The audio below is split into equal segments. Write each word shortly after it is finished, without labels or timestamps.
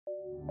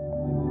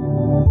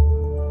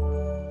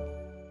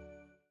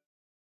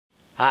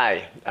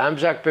Hi, I'm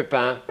Jacques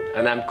Pépin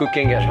and I'm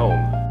cooking at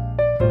home.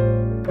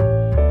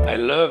 I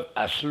love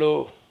a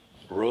slow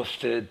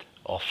roasted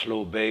or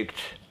slow baked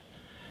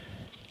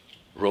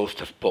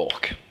roast of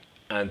pork.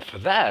 And for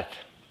that,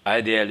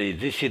 ideally,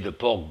 this is the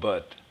pork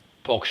butt,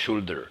 pork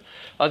shoulder.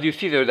 As you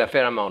see, there's a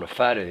fair amount of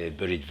fat in it,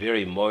 but it's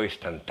very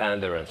moist and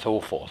tender and so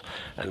forth.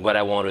 And what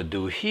I want to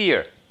do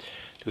here,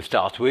 to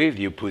start with,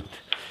 you put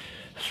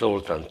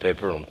salt and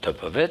pepper on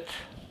top of it.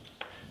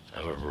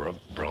 I will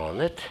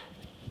brown it.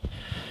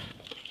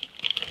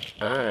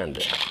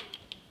 And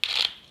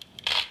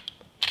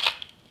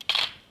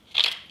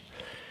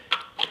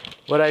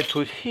what I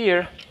put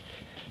here,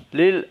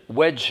 little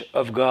wedge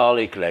of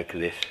garlic like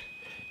this.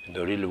 A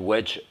little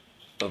wedge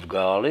of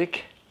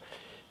garlic,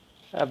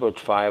 about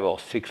 5 or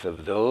 6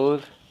 of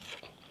those.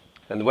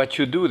 And what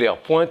you do, they are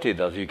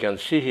pointed, as you can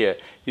see here.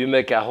 You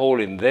make a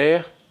hole in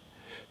there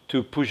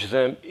to push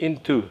them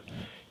into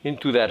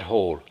that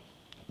hole.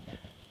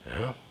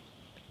 Yeah.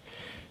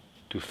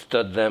 To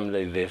stud them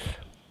like this.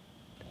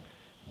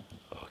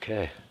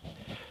 Okay.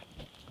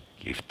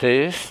 Give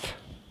taste.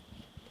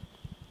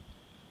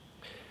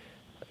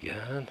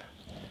 Again.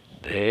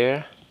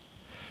 There.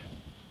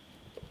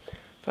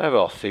 5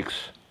 or 6.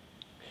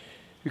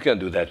 You can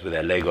do that with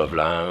a leg of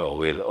lamb or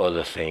with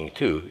other things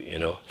too, you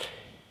know.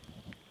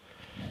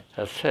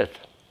 That's it.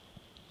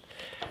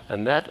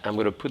 And that, I'm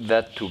going to put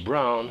that to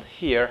brown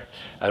here.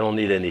 I don't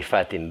need any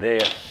fat in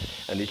there.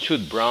 And it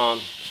should brown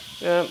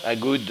a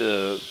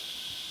good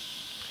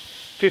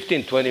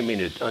 15-20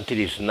 minutes until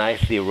it's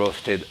nicely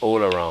roasted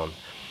all around.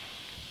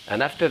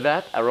 And after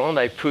that, around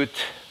I put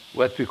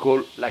what we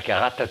call like a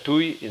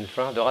ratatouille in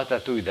France. The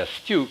ratatouille, the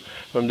stew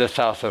from the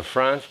south of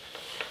France.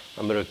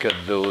 I'm going to cut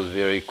those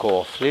very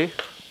coarsely.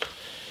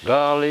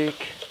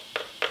 Garlic,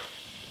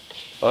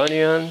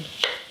 onion.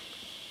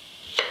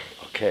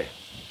 Okay.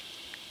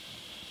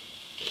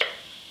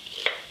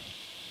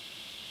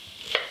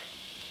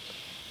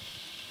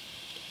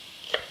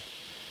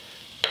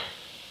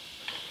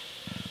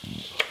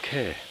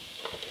 Okay.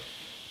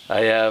 I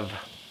have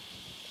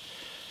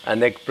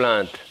an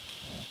eggplant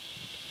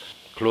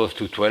close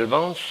to 12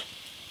 ounce.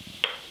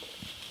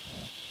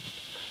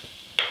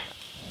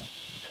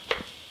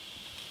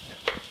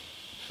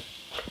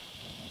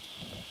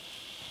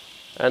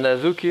 And a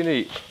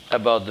zucchini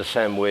about the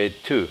same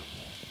weight too.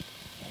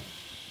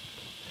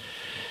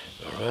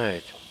 All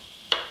right.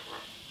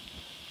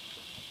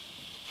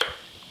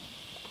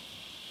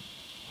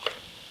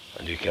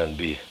 And you can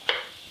be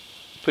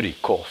pretty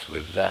coarse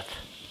with that.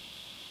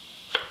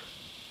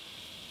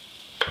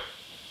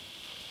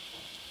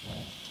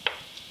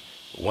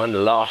 One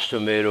large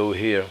tomato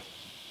here.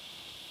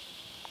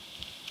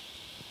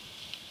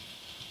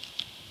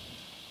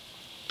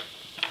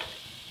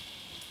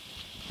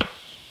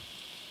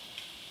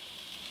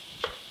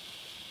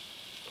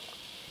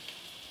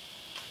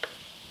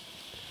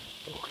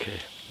 Okay.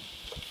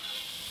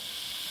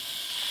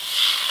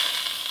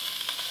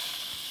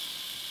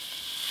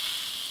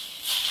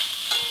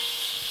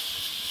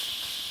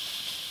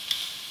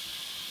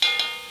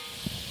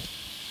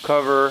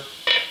 Cover.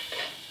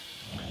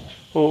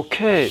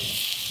 Okay.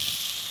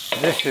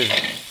 This is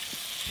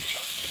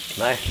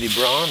nicely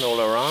brown all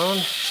around,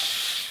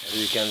 as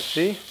you can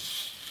see.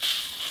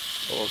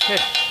 Okay,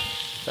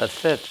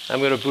 that's it. I'm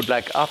going to put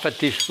like half a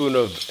teaspoon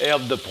of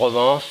herbe de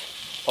Provence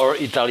or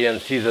Italian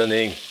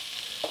seasoning.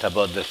 It's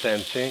about the same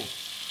thing.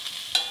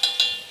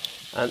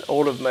 And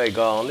all of my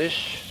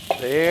garnish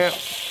there.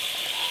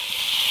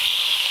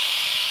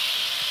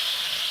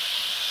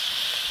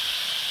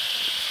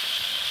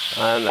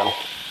 And a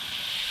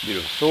bit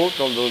of salt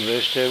on those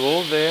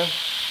vegetables there.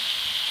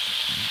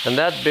 And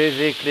that's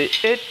basically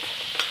it.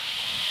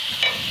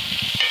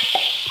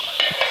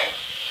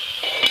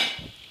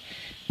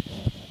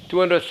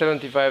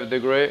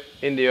 $275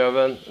 in the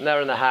oven, an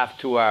hour and a half,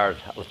 2 hours.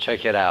 I'll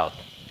check it out.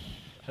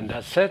 And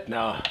that's it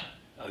now.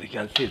 As you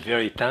can see, it's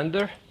very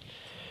tender.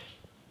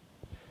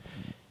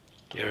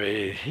 Here it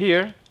is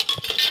here.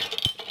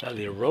 Now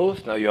the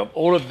roast. Now you have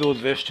all of those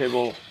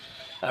vegetables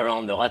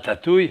around the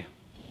ratatouille.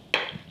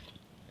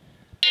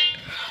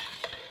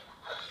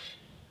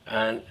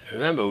 And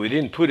remember, we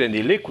didn't put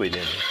any liquid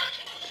in it.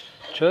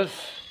 Just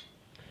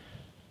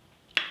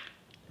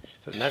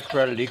the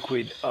natural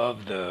liquid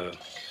of the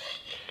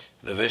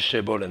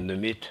vegetable and the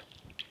meat.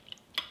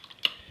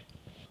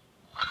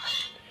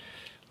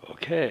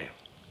 Okay.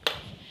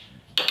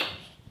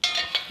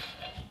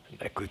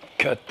 I could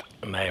cut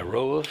my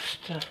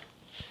roast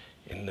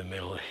in the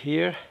middle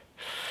here.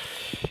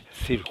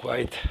 Still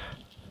quite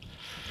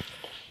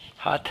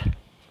hot.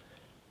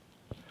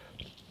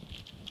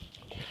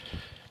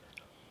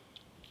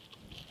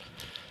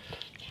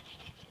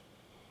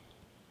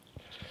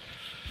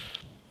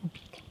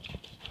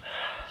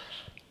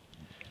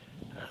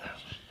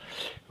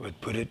 Would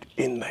put it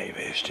in my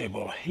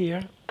vegetable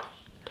here.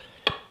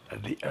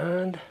 At the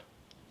end,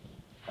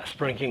 a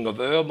sprinkling of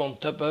herb on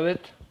top of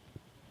it.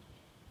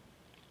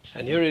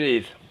 And here it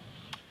is,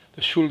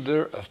 the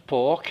shoulder of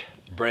pork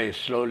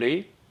braised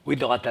slowly with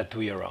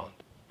ratatouille around.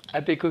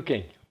 Happy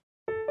cooking!